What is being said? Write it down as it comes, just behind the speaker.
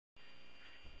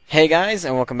Hey guys,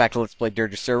 and welcome back to Let's Play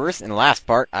Dirge of Cerberus. In the last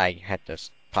part, I had to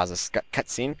pause this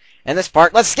cutscene. And this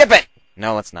part, let's skip it!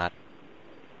 No, let's not.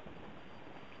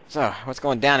 So, what's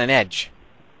going down in Edge?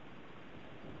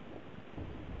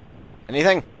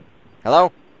 Anything?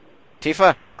 Hello?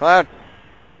 Tifa? Cloud?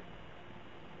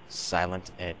 Silent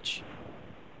Edge.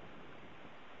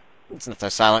 It's not so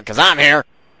silent, because I'm here!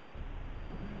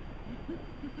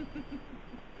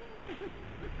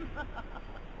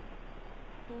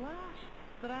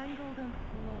 Strangled and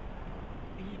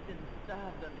slaughtered, beaten,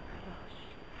 stabbed and crushed,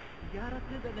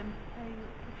 garroted and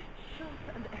impaled,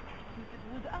 shot and executed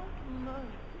without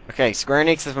mercy. Okay, Square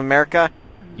Enix of America,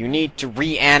 you need to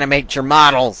reanimate your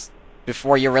models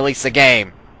before you release a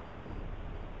game.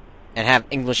 And have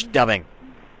English dubbing.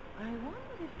 I wonder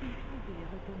if this will be a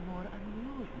little more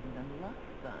amusing than last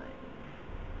time.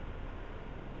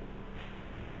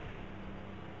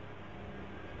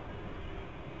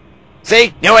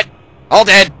 See? Knew it! All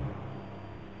dead!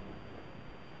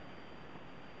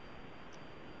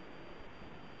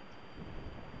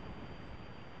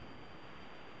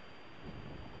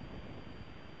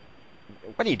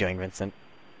 What are you doing, Vincent?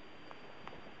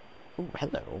 Ooh,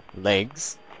 hello.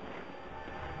 Legs.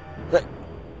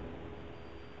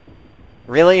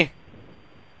 Really?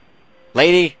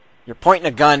 Lady, you're pointing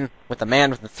a gun with a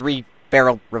man with a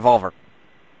 3-barreled revolver.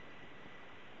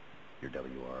 Your WRO.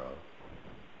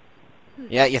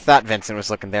 Yeah, you thought Vincent was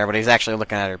looking there, but he's actually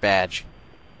looking at her badge.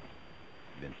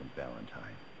 Vincent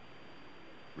Valentine.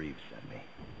 Reeves sent me.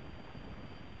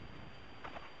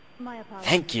 My apologies.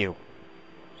 Thank you.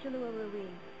 Shilua Ruiz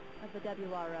of the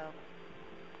WRO.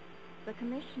 The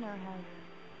Commissioner has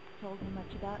told me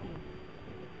much about you.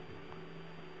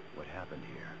 What happened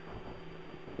here?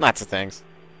 Lots of things.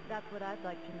 That's what I'd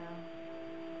like to know.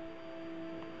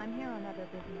 I'm here on other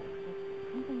business, but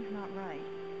something's not right.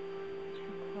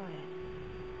 Too quiet.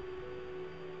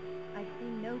 I see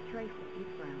no trace of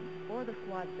Deep Ground, or the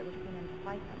squads that were sent in to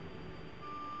fight them.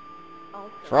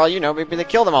 Also, For all you know, maybe they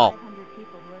killed them all. 500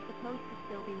 people who are supposed to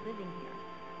still be living here.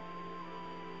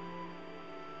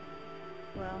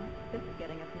 Well, this is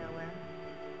getting us nowhere.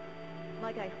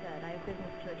 Like I said, I have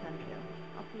business to attend to.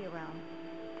 I'll see you around.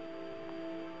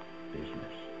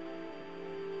 Business.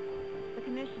 The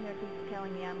Commissioner keeps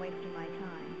telling me I'm wasting my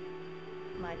time.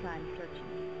 My time searching.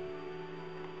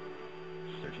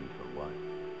 Searching for what?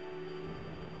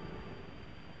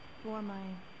 For my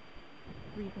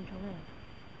reason to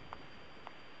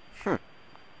live.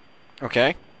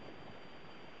 Okay.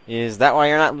 Is that why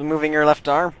you're not moving your left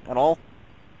arm at all?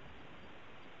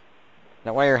 Is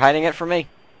that why you're hiding it from me?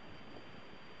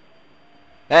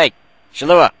 Hey,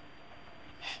 Shilua!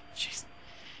 Jeez.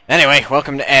 Anyway,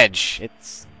 welcome to Edge.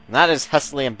 It's not as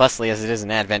hustly and bustly as it is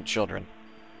in Advent Children.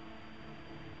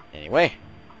 Anyway.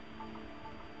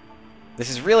 This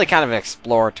is really kind of an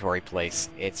exploratory place.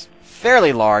 It's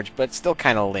fairly large, but still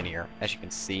kind of linear, as you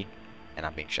can see. And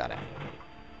I'm being shot at.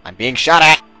 I'm being shot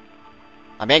at!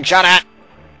 I'm being shot at!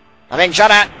 I'm being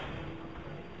shot at!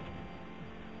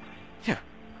 Phew.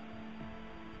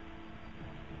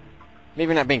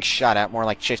 Maybe not being shot at, more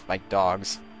like chased by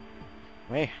dogs.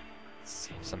 Wait.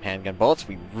 Some handgun bullets.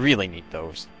 We really need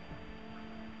those.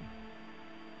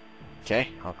 Okay,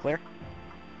 all clear.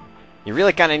 You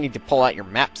really kind of need to pull out your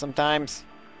map sometimes.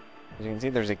 As you can see,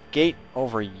 there's a gate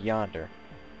over yonder.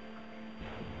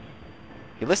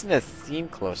 If you listen to the theme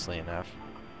closely enough,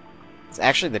 it's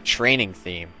actually the training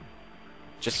theme.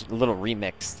 Just a little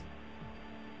remixed.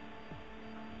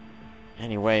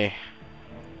 Anyway.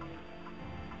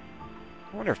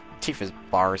 I wonder if Tifa's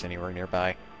bar is anywhere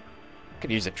nearby.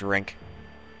 Could use a drink.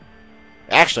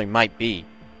 Actually, might be.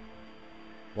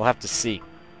 We'll have to see.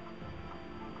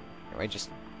 Anyway, just...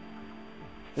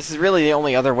 This is really the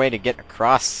only other way to get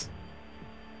across.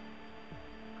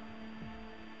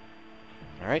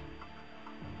 Alright.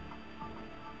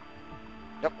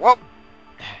 Yep, whoa!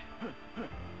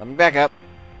 Let me back up.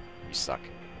 You suck.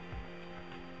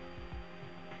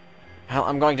 Well,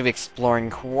 I'm going to be exploring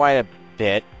quite a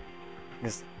bit.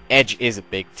 Because Edge is a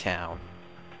big town.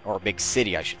 Or a big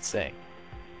city, I should say.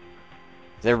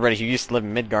 Because everybody who used to live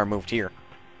in Midgar moved here.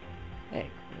 Hey,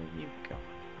 where you go?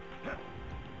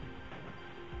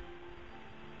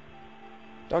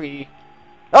 Doggy.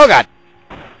 Oh god!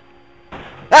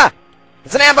 Ah!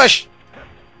 It's an ambush!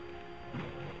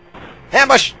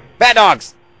 Ambush! Bad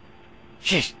dogs!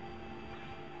 Sheesh.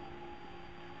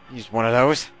 Use one of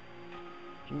those. If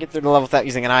you can get through the level without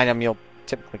using an item, you'll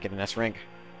typically get an S rank.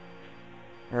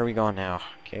 Where are we going now?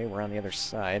 Okay, we're on the other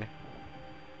side.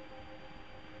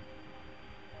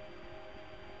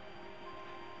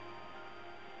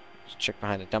 Just check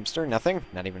behind a dumpster. Nothing.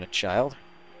 Not even a child.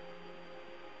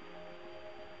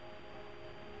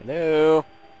 Hello?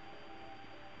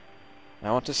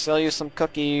 I want to sell you some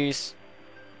cookies.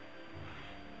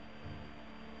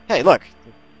 Hey, look!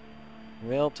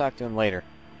 We'll talk to him later.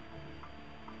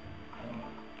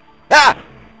 Ah!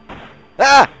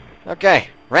 Ah! Okay.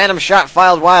 Random shot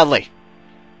filed wildly.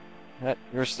 But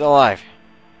you're still alive.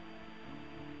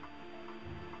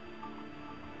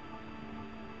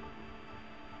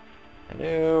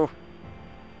 Hello?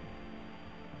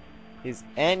 Is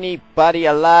anybody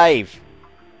alive?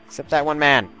 Except that one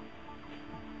man.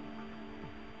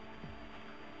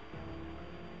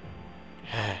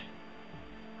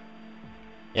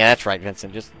 Yeah, that's right,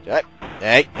 Vincent. Just...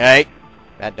 Hey!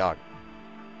 Bad dog.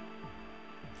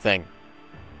 Thing.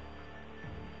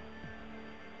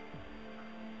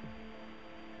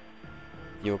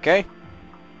 You okay?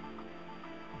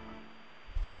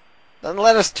 Doesn't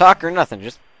let us talk or nothing.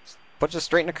 Just puts us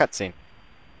straight in a cutscene.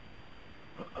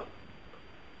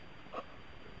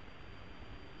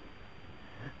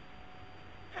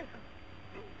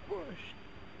 Pushed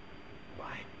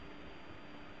by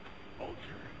Ultra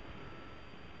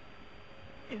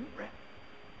in red.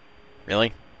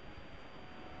 Really?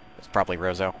 It's probably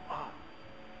Rozo.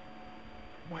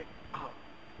 Wait up.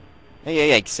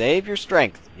 Hey, save your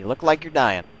strength. You look like you're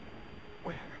dying.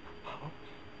 Where house?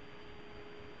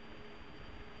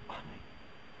 On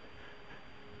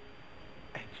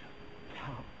the edge of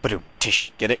town. Ba-doom,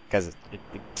 tish. Get it? Because the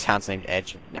town's named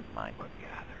Edge. Never mind. We're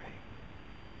gathering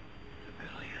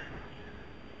civilians.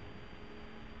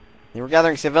 You were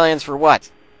gathering civilians for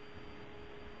what?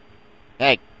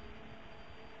 Hey.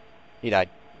 He died.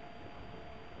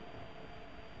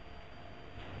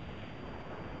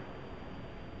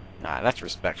 Nah, that's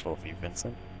respectful of you,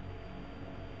 Vincent.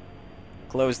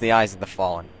 Close the eyes of the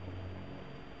fallen.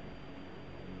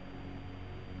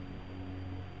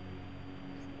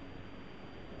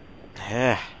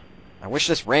 I wish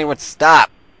this rain would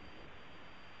stop.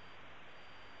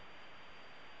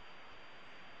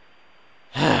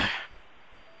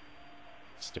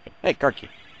 Stupid. Hey, card key.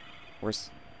 Where's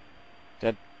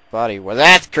dead body? Well,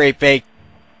 that's creepy.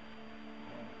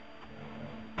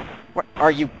 What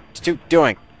are you two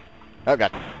doing? Oh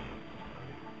god.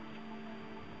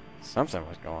 Something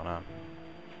was going on.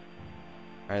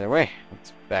 Either way,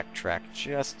 let's backtrack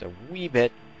just a wee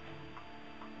bit.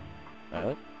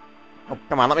 Oh,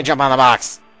 come on, let me jump on the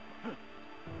box.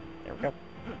 There we go.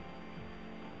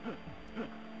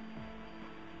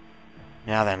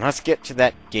 Now then, let's get to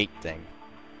that gate thing.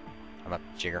 I'm a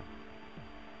jigger.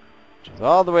 Which is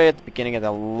all the way at the beginning of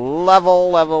the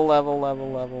level.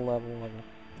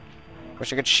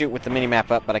 Wish I could shoot with the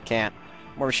minimap up, but I can't.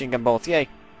 More machine gun bolts, yay!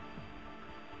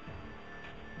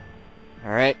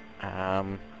 Alright,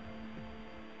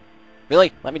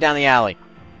 Billy, let me down the alley.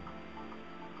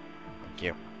 Thank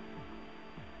you.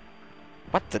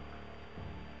 What the...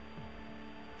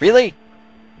 Really?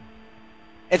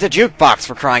 It's a jukebox,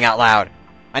 for crying out loud!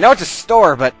 I know it's a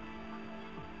store, but...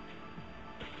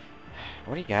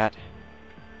 What do you got?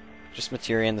 Just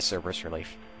materia and the Cerberus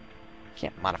relief.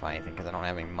 Can't modify anything because I don't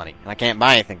have any money. And I can't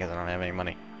buy anything because I don't have any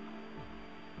money.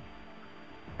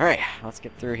 Alright, let's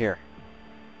get through here.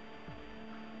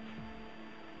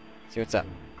 See what's up.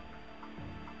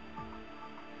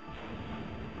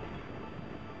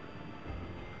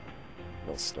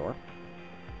 Little store.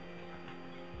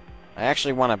 I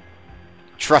actually want to...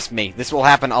 Trust me, this will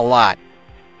happen a lot.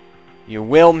 You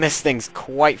will miss things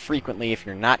quite frequently if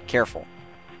you're not careful.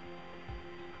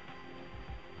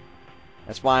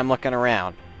 That's why I'm looking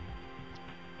around.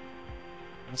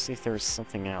 Let's see if there's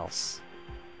something else.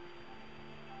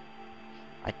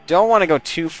 I don't want to go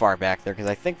too far back there, because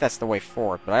I think that's the way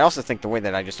forward. But I also think the way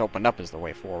that I just opened up is the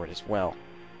way forward as well.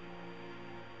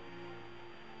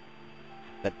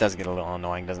 That does get a little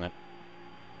annoying, doesn't it?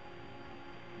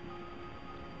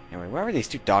 Anyway, where are these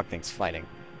two dog things fighting?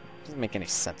 Doesn't make any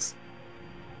sense.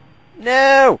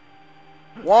 No!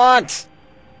 Want!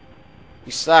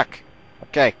 You suck.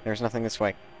 Okay, there's nothing this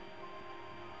way.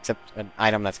 Except an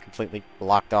item that's completely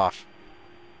blocked off.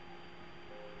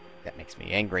 That makes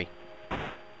me angry.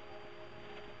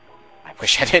 I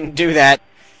wish I didn't do that.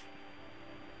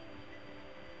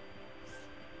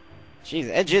 Jeez,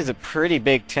 Edge is a pretty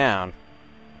big town.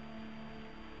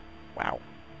 Wow.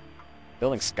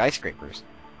 Building skyscrapers.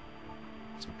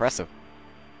 It's impressive.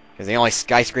 Because the only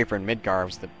skyscraper in Midgar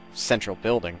was the central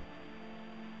building.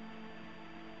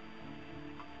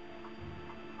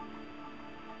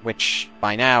 Which,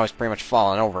 by now, has pretty much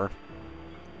fallen over.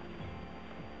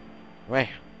 Wait.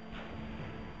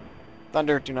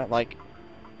 Thunder, do not like.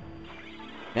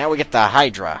 Now we get the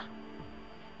Hydra.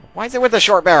 Why is it with a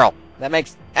short barrel? That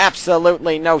makes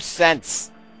absolutely no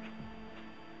sense.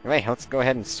 Anyway, let's go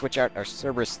ahead and switch out our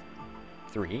Cerberus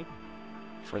 3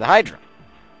 for the Hydra.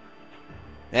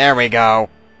 There we go.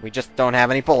 We just don't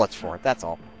have any bullets for it, that's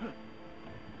all.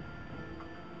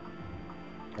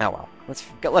 Oh well.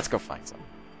 Let's go find some.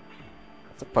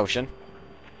 That's a potion.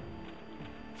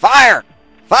 Fire!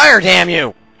 Fire, damn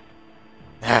you!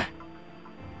 I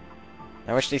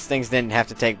wish these things didn't have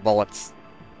to take bullets.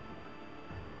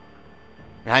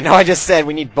 I know I just said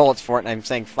we need bullets for it, and I'm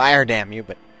saying fire, damn you,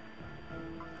 but...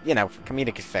 You know, for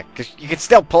comedic effect. Because you can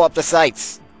still pull up the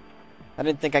sights. I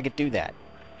didn't think I could do that.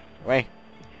 Anyway,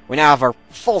 we now have our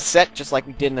full set, just like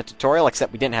we did in the tutorial,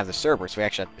 except we didn't have the Cerberus. We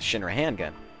actually had the Shinra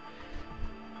handgun.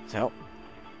 So,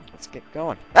 let's get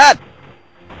going. Ah!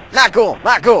 Not cool!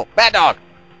 Not cool! Bad dog!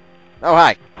 Oh,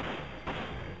 hi.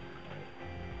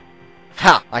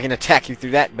 Ha! I can attack you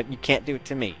through that, but you can't do it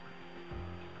to me.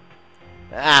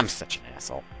 I'm such an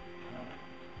asshole.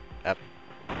 Up.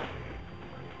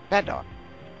 Bad dog.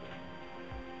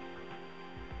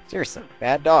 Seriously,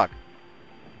 bad dog.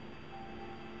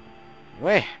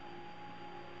 Anyway.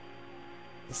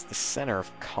 This is the center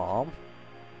of calm.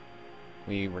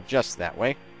 We were just that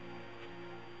way.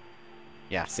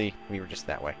 Yeah, see? We were just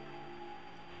that way.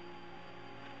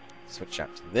 Switch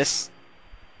out to this.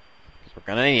 Because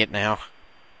we're gonna need it now.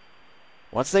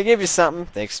 Once they give you something,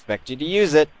 they expect you to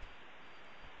use it.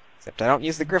 Except I don't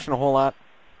use the Griffin a whole lot.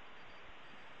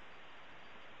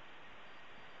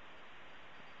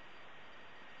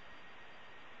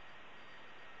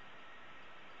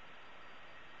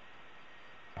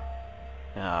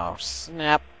 Oh,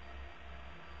 snap.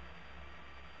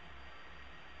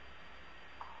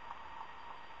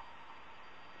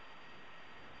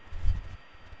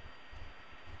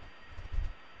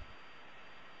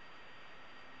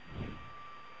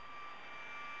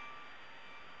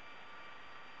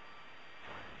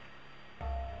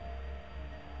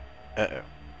 Uh-oh.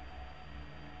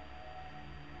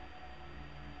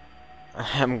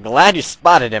 I'm glad you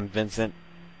spotted him, Vincent.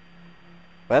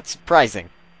 That's surprising.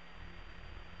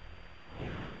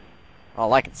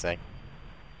 All I can say.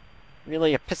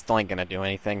 Really, a pistol ain't gonna do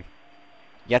anything.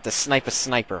 You have to snipe a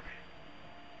sniper.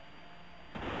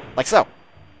 Like so.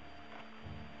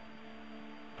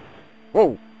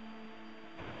 Whoa!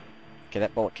 Okay,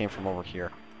 that bullet came from over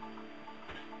here.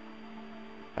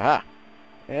 Aha!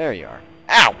 There you are.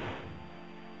 Ow!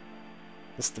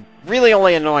 This is the really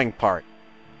only annoying part.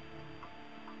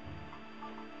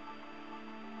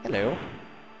 Hello.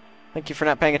 Thank you for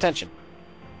not paying attention.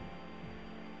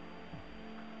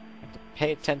 You have to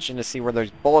pay attention to see where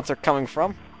those bullets are coming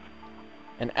from.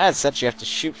 And as such, you have to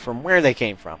shoot from where they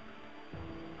came from.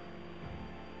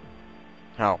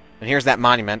 Oh, and here's that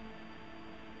monument.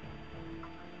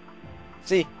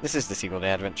 See, this is the sequel to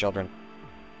Advent Children.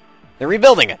 They're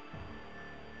rebuilding it.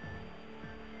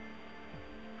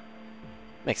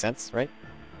 Makes sense, right?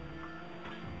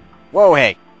 Whoa,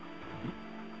 hey!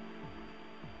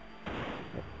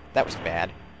 That was bad.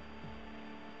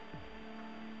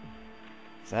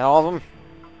 Is that all of them?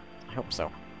 I hope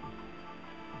so.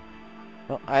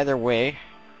 Well, either way,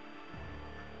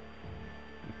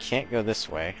 you can't go this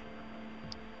way.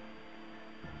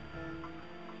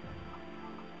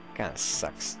 Kinda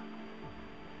sucks.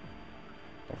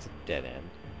 That's a dead end.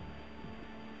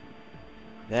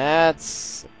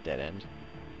 That's a dead end.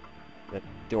 The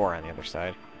door on the other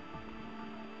side.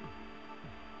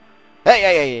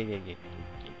 Hey!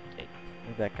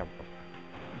 Where'd that come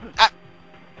from? Ah!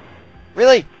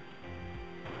 Really?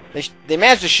 They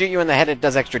managed to shoot you in the head, it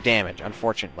does extra damage,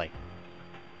 unfortunately.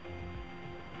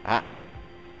 Ah.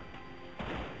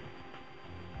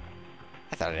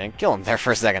 I thought I didn't kill him there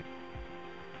for a second.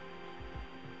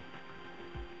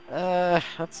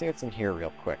 Let's see what's in here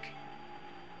real quick.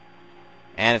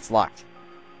 And it's locked.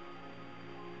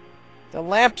 The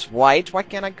lamp's white, why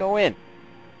can't I go in?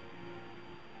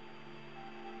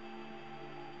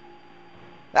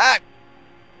 Ah!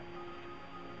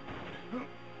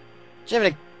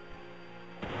 Jiminy!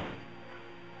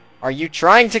 Are you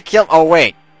trying to kill... Oh,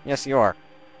 wait. Yes, you are.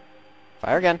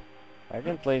 Fire again. Fire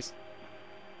again, please.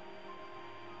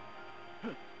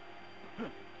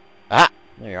 Ah!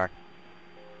 There you are.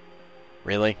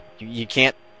 Really? You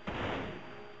can't...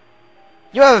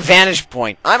 You have a vantage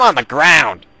point. I'm on the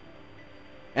ground.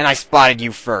 And I spotted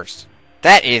you first.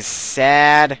 That is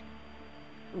sad.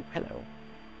 Ooh, hello.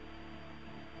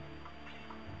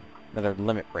 Another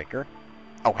limit breaker.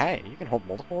 Oh, hey, you can hold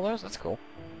multiple of those? That's cool.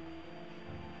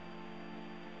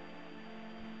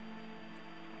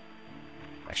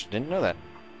 Actually, didn't know that.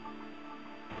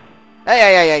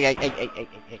 Hey.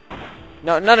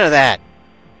 No, none of that.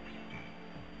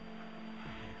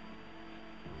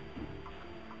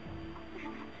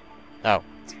 Oh,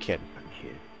 it's a kid.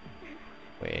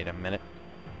 Wait a minute.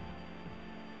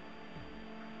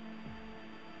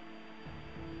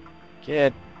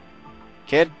 Kid.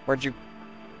 Kid, where'd you...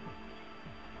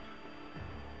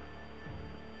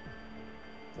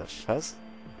 The fuzz?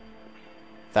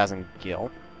 1,000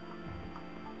 gil.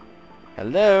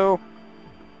 Hello?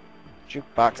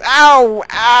 Jukebox. Ow!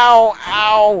 Ow!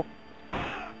 Ow!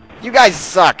 You guys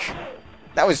suck!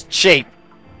 That was cheap.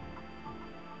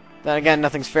 Then again,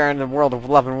 nothing's fair in the world of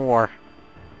love and war.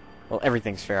 Well,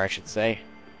 everything's fair, I should say.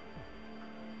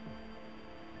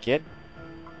 Kid?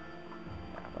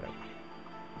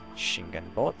 Machine gun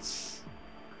bullets.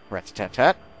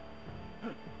 Rat-tat-tat.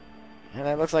 And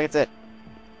that looks like it's it.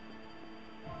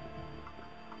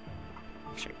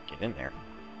 Should get in there.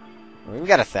 We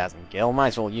got 1,000 gil. Might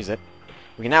as well use it.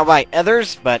 We can now buy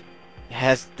others, but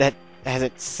as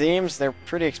it seems, they're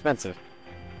pretty expensive.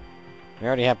 We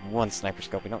already have one sniper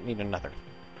scope. We don't need another.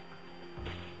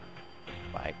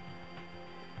 Bye.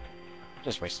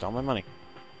 Just wasted all my money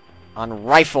on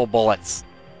rifle bullets.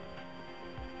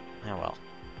 Oh well.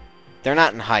 They're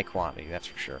not in high quantity, that's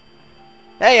for sure.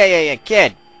 Hey,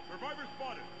 kid!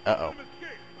 Uh-oh.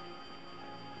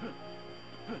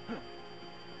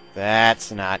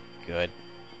 That's not good.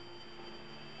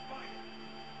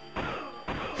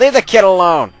 Leave the kid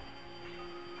alone!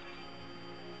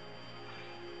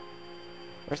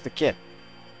 Where's the kid?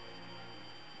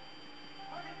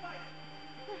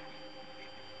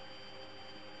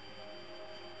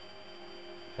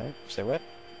 Okay, say what?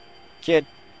 Kid.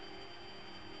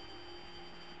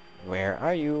 Where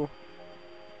are you?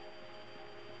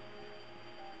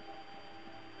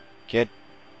 Kid.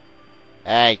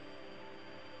 Hey.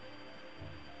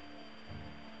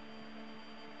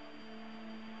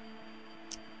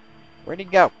 Where'd he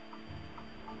go?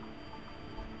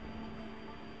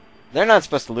 They're not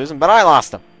supposed to lose him, but I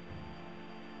lost him.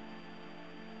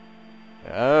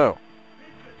 Oh.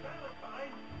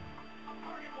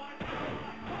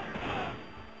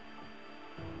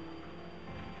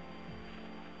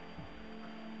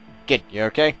 Kid, you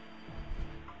okay?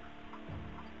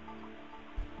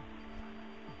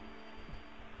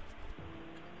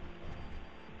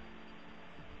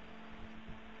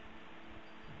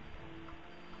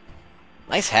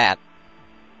 Nice hat.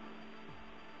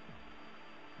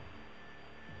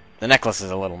 The necklace is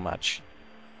a little much.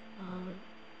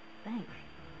 Thanks.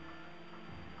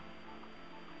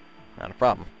 Not a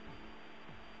problem.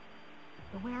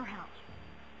 The warehouse.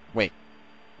 Wait,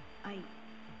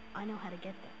 I know how to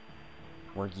get there.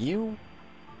 were you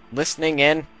listening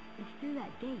in? It's through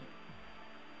that gate.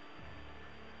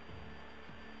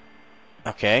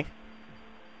 Okay.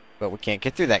 But we can't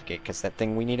get through that gate, because that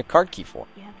thing we need a card key for.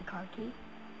 You have the card key?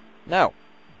 No.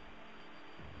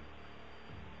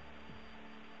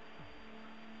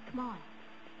 Come on.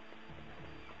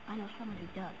 I know someone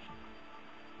who does.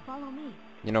 Follow me.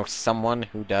 You know someone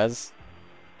who does?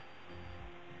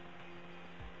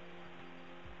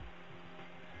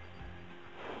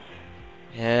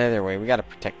 Either way, we gotta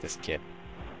protect this kid.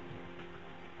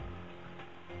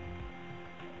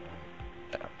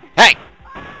 Hey!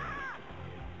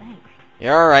 Thanks.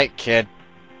 You're alright, kid.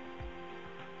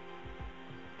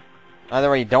 Either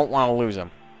way, you don't want to lose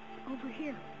him. Over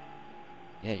here.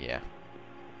 Yeah.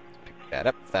 Let's pick that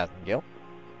up. 1,000 gil.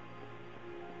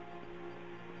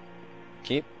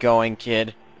 Keep going,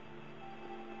 kid.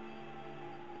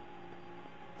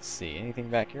 Let's see. Anything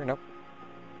back here? Nope.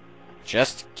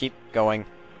 Just keep going.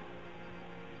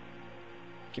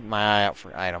 Keep my eye out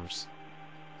for items.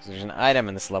 So there's an item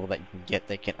in this level that you can get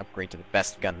that can upgrade to the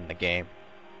best gun in the game.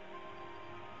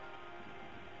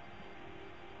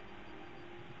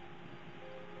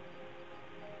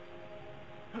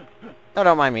 No,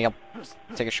 don't mind me. I'll just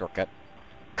take a shortcut.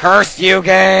 Curse you,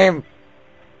 game!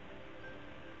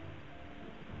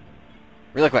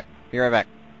 Really quick. Be right back.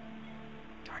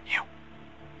 Darn you.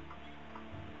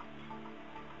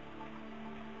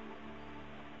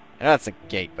 I know that's a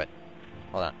gate, but...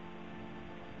 Hold on.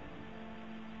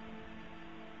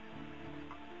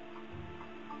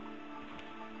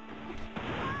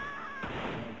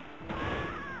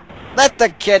 Let the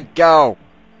kid go!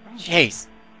 Jeez.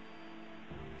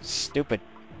 Stupid.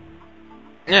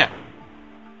 Yeah.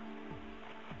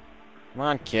 Come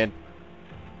on, kid.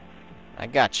 I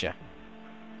gotcha.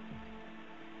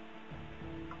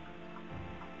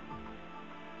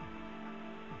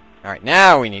 Alright,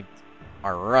 now we need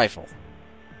our rifle.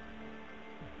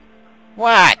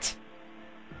 What?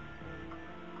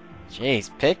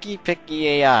 Jeez, picky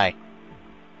AI.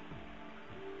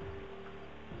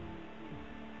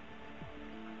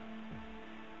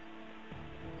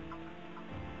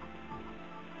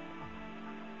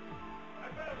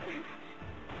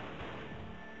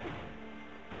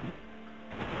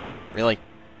 Really?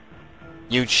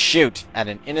 You'd shoot at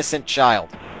an innocent child.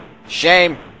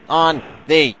 Shame on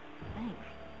thee!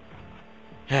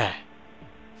 Thanks.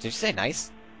 Did you say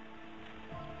nice?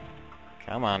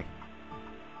 Come on.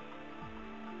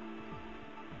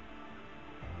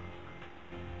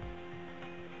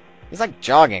 He's like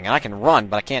jogging, and I can run,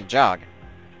 but I can't jog.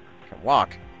 I can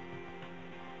walk.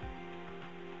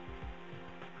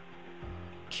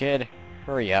 Kid,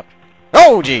 hurry up.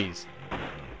 Oh, jeez!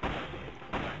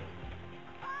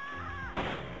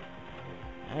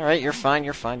 Alright, you're fine,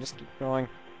 you're fine. Just keep going.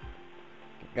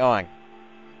 Keep going.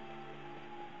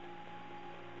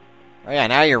 Oh yeah,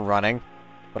 now you're running.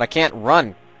 But I can't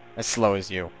run as slow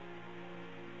as you.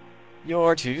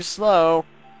 You're too slow.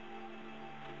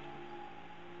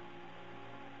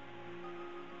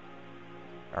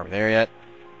 Are we there yet?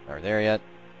 Are we there yet?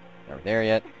 Are we there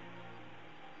yet?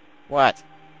 What?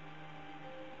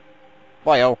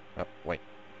 Why, oh. Oh, wait.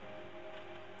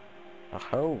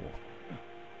 Oh.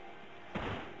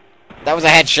 That was a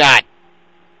headshot!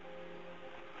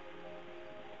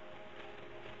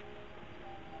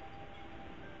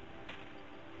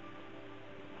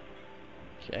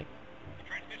 Okay.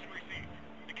 Transmission received.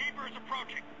 The Keeper is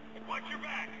approaching. Watch your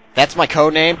back. That's my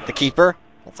code name, the Keeper?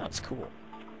 That sounds cool.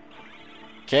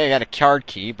 Okay, I got a card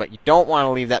key, but you don't want to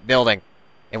leave that building.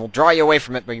 It will draw you away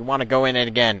from it, but you want to go in it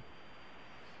again.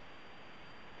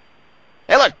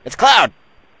 Hey look! It's Cloud!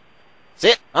 See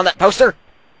it? On that poster?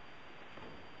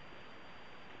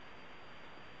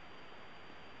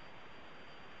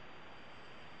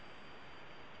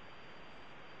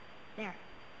 There.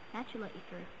 That should let you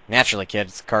through. Naturally, kid.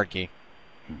 It's a card key.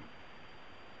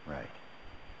 Right.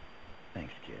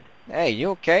 Thanks, kid. Hey, you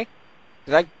okay?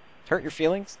 Did I hurt your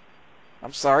feelings?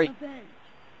 I'm sorry. Avenge.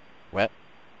 What?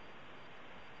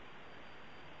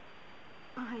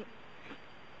 I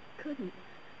couldn't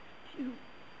shoot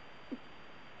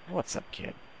What's up,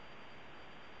 kid?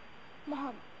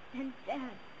 Mom and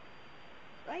Dad,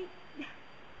 right?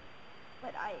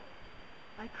 But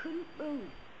I couldn't move.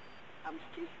 I was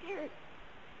too scared.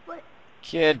 But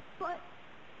Kid.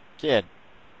 Kid.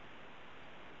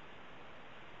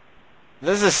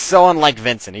 This is so unlike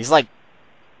Vincent. He's like...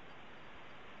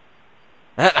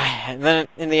 And then,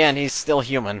 in the end, he's still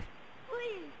human.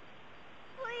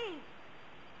 please,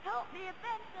 help me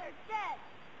avenge their death.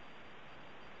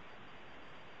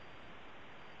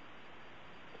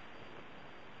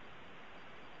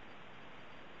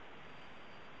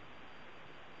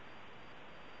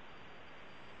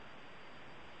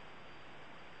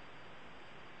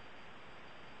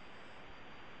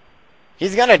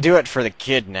 He's gonna do it for the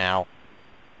kid now.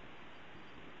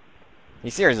 He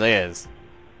seriously is.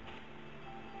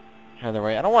 Either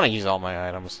way, I don't want to use all my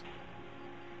items.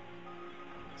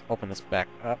 Let's open this back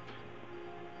up.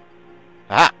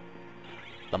 Ah!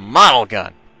 The model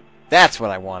gun! That's what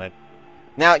I wanted.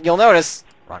 Now, you'll notice,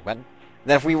 wrong button,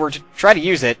 that if we were to try to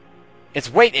use it,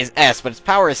 its weight is S, but its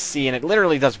power is C, and it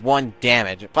literally does 1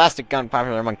 damage. A plastic gun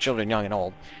popular among children young and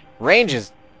old. Range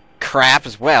is crap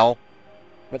as well,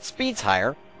 but speed's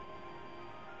higher.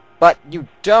 But you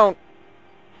don't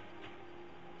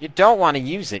want to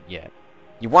use it yet.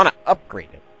 You want to upgrade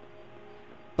it.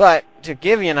 But, to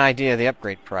give you an idea of the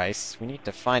upgrade price, we need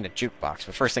to find a jukebox.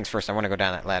 But first things first, I want to go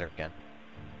down that ladder again.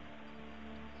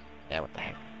 Yeah, what the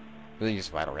heck. We'll use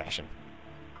Vital Ration.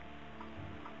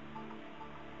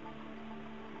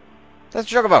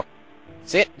 That's a Chocobo!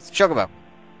 See it? It's a Chocobo.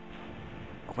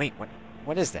 Oh, wait,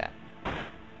 what is that?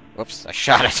 Whoops, I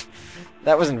shot it.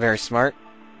 That wasn't very smart.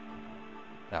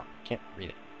 No, can't read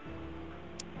it.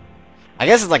 I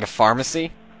guess it's like a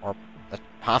pharmacy, or a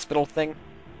hospital thing.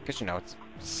 Because, you know, it's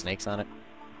snakes on it.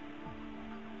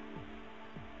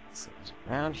 Let's see, it's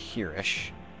around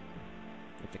here-ish.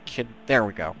 With the kid... There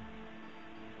we go.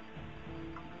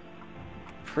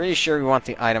 Pretty sure we want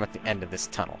the item at the end of this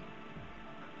tunnel.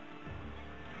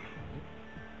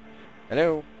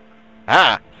 Hello?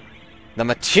 Ah! The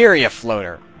materia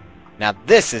floater! Now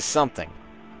this is something.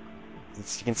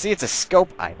 As you can see, it's a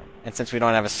scope item. And since we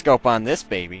don't have a scope on this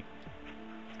baby,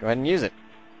 go ahead and use it.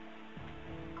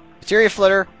 Materia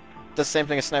floater does the same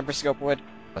thing a sniper scope would,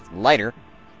 but lighter.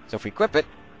 So if we equip it,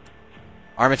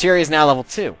 our materia is now level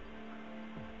 2.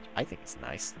 I think it's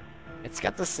nice. It's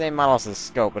got the same model as the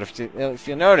scope, but if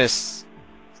you notice,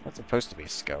 it's not supposed to be a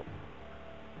scope.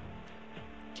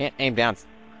 Can't aim down.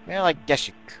 Well, I guess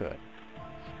you could.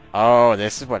 Oh,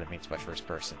 this is what it means by first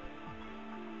person.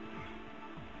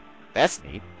 That's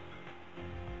neat.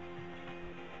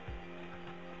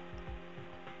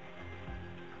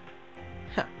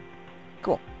 Huh.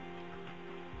 Cool.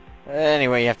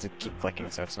 Anyway, you have to keep clicking,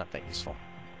 so it's not that useful.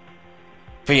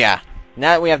 But yeah,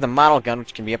 Now that we have the model gun,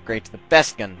 which can be upgraded to the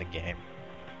best gun in the game.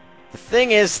 The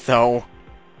thing is, though,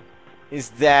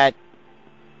 is that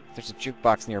if there's a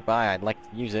jukebox nearby, I'd like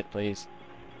to use it, please.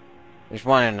 There's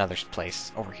one in another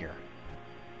place, over here.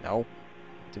 No?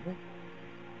 Did we?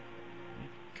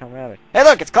 Come at it. Hey,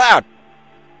 look, it's Cloud!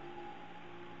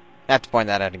 I have to point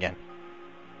that out again.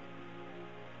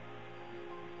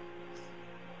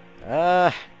 Did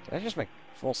I just make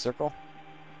full circle?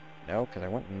 No, because I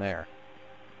went in there.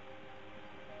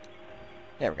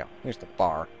 There we go. Here's the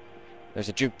bar. There's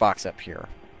a jukebox up here.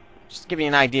 Just to give you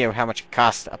an idea of how much it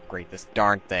costs to upgrade this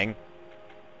darn thing.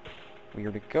 We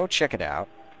are to go check it out.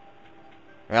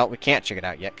 Well, we can't check it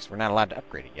out yet, because we're not allowed to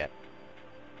upgrade it yet.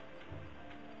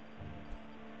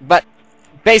 But,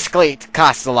 basically, it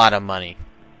costs a lot of money.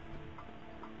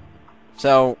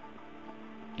 So,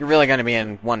 you're really going to be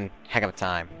in one heck of a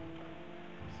time.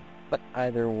 But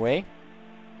either way,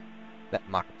 that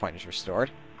marker point is restored.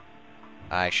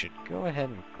 I should go ahead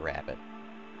and grab it.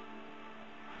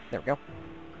 There we go.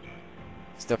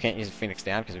 Still can't use a Phoenix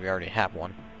down because we already have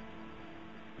one.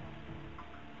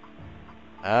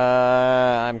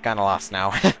 I'm kind of lost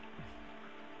now.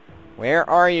 Where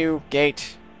are you,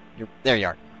 gate? There you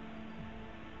are.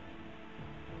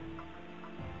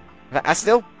 I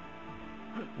still...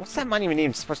 What's that monument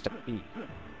even supposed to be?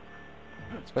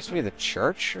 It's supposed to be the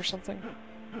church or something?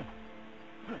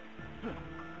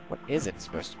 What is it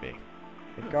supposed to be?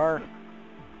 Midgar?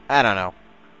 I don't know.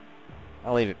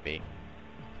 I'll leave it be.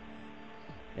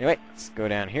 Anyway, let's go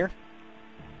down here.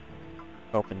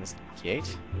 Open this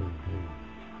gate.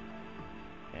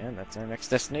 And that's our next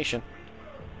destination.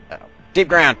 Uh-oh. Deep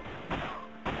ground!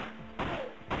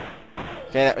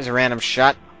 Okay, that was a random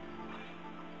shot.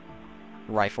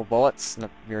 Rifle bullets, not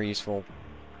very useful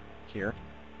here.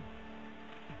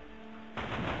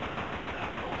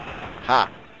 Ha!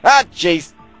 Ah,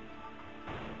 jeez!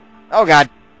 Oh god!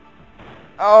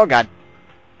 Oh god!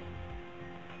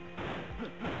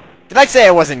 Did I say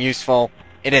it wasn't useful?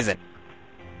 It isn't.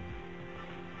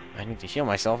 I need to heal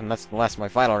myself, and that's the last of my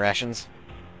vital rations.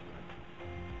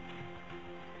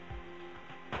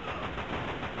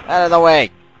 Out of the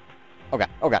way! Oh god,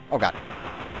 oh god, oh god.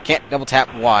 Can't double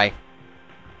tap Y.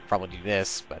 Probably do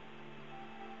this, but...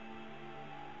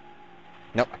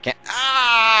 Nope, I can't.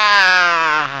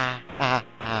 Ah! Ah!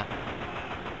 Ah!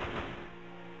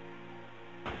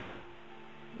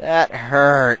 That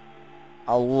hurt.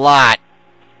 A lot.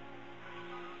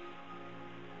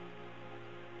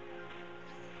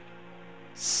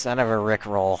 Son of a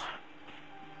rickroll.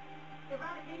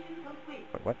 Wait,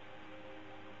 what?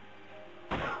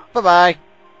 Bye-bye.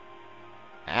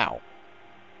 Ow.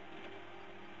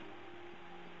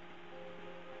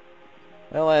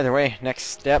 Well, either way, next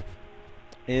step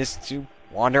is to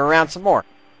wander around some more.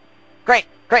 Crate!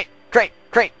 Crate! Crate!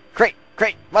 Crate! Crate!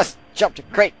 Crate! Must jump to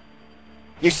crate!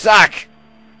 You suck!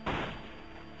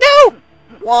 No!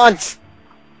 Once!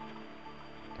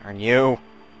 Darn you.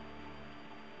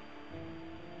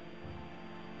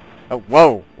 Oh,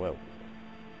 whoa! Whoa.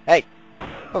 Hey!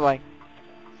 Bye-bye.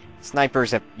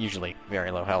 Snipers have usually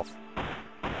very low health.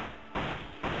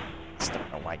 Just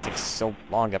don't know why it takes so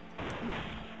long to...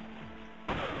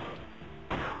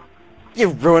 You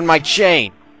ruined my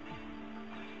chain!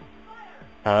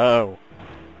 Oh.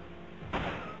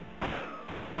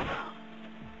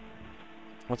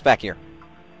 What's back here?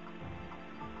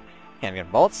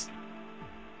 Handgun bullets?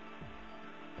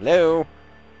 Hello?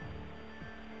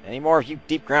 Any more of you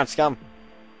deep ground scum?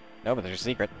 No, but there's a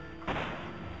secret.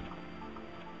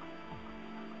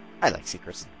 I like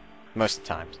secrets. Most of the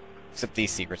times. Except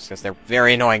these secrets, because they're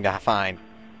very annoying to find.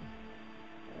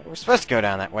 We're supposed to go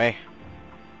down that way.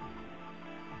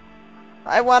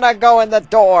 I want to go in the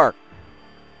door!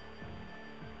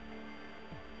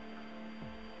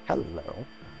 Hello.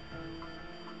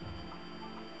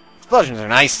 Explosions are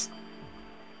nice.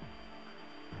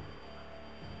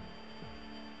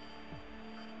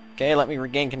 Okay, let me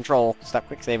regain control. Stop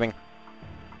quick saving.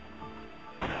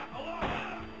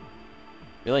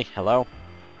 Really? Hello?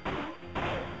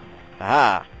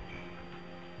 Aha!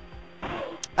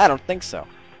 I don't think so.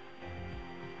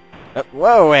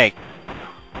 Whoa, wait!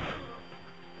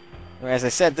 As I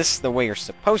said, this is the way you're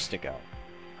supposed to go.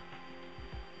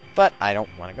 But I don't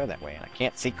want to go that way, and I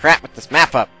can't see crap with this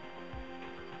map up.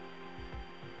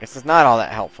 Guess it's not all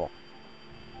that helpful.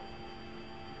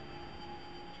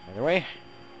 Either way,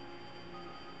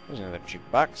 there's another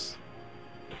jukebox.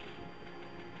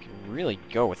 Can really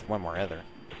go with one more other.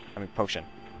 Potion.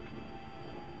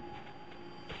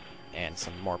 And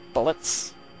some more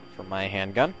bullets for my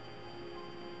handgun.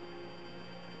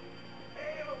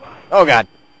 Oh god!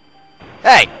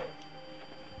 Hey!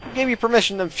 Who gave you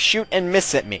permission to shoot and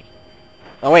miss at me?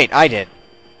 Oh wait, I did.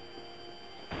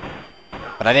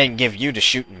 But I didn't give you to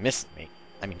shoot and miss me.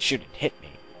 I mean, shoot and hit me.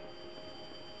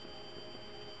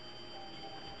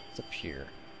 What's up here?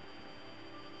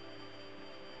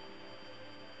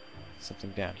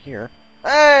 Something down here.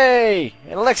 Hey!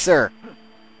 An elixir!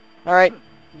 Alright,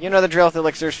 you know the drill with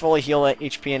elixirs. Fully heal at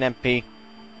HP and MP.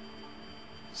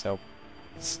 So,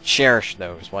 cherish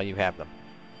those while you have them.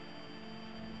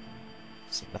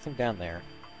 See, nothing down there.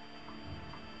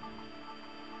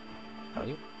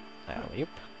 Alley-oop. Alley-oop.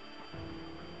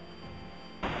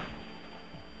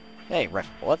 Hey,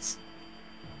 rifle bullets.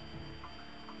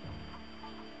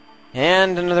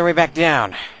 And another way back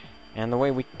down. And the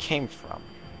way we came from.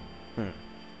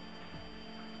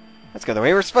 Let's go the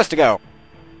way we're supposed to go.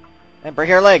 And break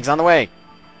our legs on the way.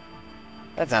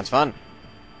 That sounds fun.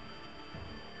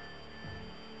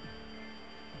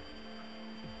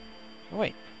 Oh,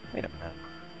 wait a minute.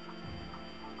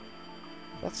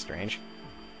 That's strange.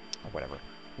 Oh, whatever.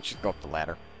 Let's just go up the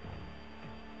ladder.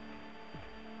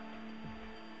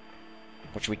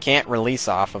 Which we can't release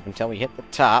off of until we hit the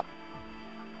top.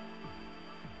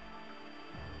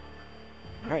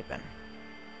 Alright then.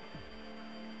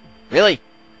 Really?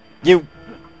 You!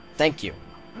 Thank you.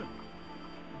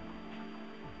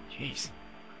 Jeez.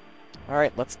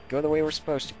 Alright, let's go the way we're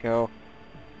supposed to go.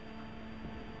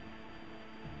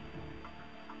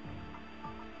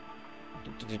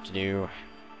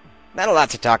 Not a lot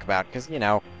to talk about, because, you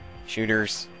know,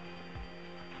 shooters.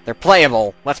 They're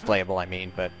playable. Less playable, I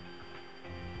mean, but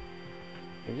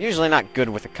they're usually not good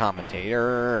with a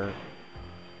commentator.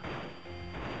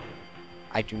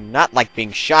 I do not like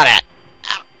being shot at.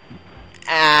 Ow.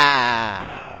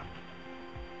 Ah.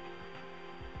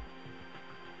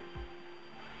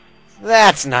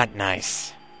 That's not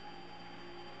nice.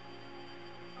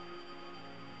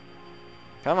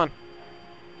 Come on.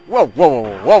 Whoa, whoa,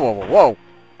 whoa, whoa, whoa, whoa, whoa.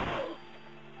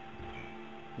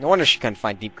 No wonder she couldn't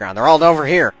find deep ground. They're all over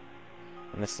here.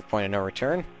 And this is the point of no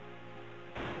return.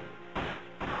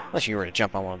 Unless you were to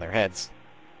jump on one of their heads.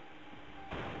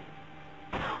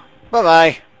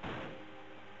 Bye-bye.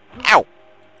 Ow!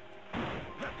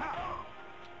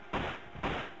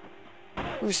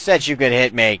 Who said you could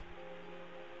hit me?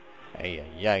 Hey,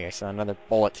 yeah, I saw another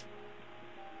bullet.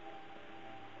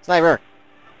 Sniper!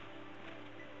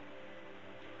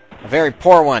 A very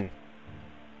poor one.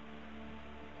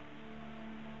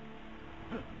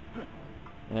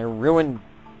 And they're ruined.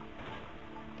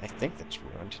 I think that's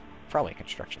ruined. Probably a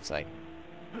construction site.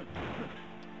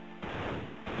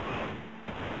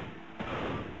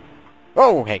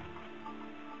 Oh, hey.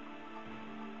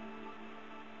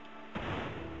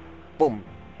 Boom.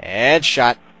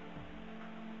 Headshot.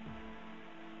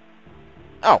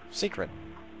 Oh, secret.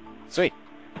 Sweet.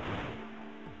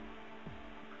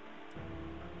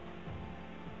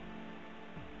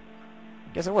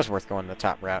 Guess it was worth going the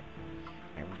top route.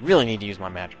 I really need to use my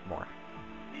magic more.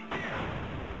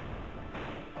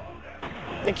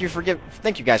 Thank you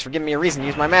guys for giving me a reason to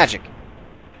use my magic.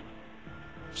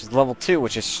 Which is level 2,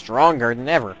 which is stronger than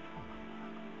ever.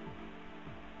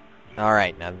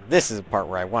 Alright, now this is the part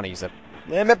where I want to use a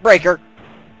limit breaker.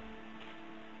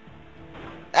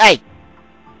 Hey!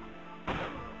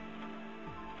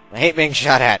 I hate being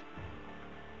shot at.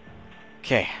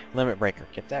 Okay, limit breaker.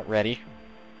 Get that ready.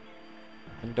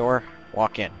 Open door,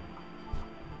 walk in.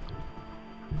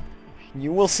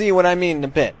 You will see what I mean in a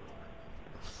bit.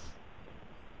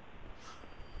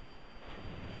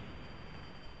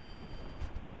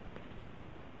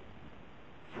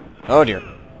 Oh dear.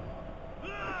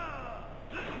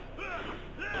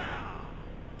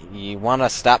 You wanna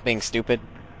stop being stupid?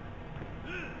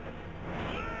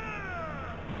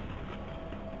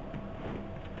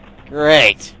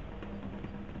 Great.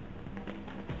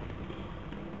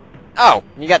 Oh,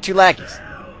 you got 2 lackeys.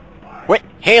 Quit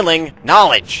hailing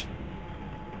knowledge.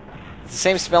 It's the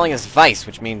same spelling as vice,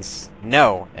 which means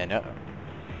no and uh-oh.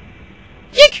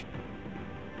 Yeek!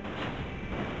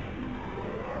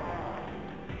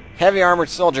 Heavy armored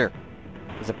soldier.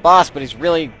 He's a boss, but he's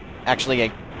really actually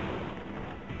a...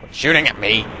 shooting at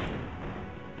me.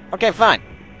 Okay, fine.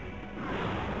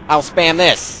 I'll spam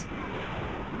this.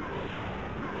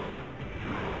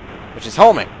 Which is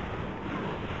homing.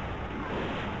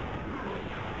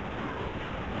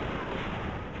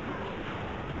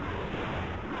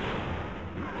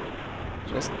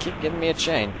 Just keep giving me a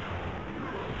chain.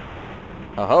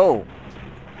 Oh-ho.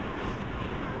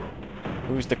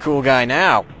 Who's the cool guy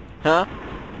now? Huh?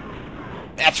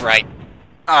 That's right.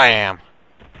 I am.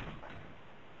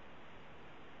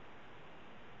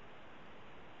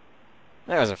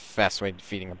 That was a fast way of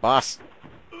defeating a boss.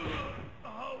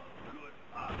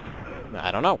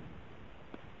 I don't know.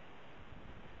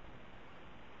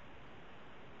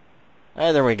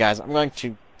 Either way, guys, I'm going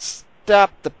to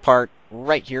stop the part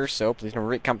right here, so please don't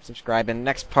rate, comment, subscribe, and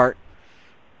next part,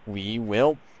 we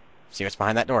will see what's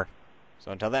behind that door.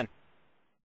 So until then.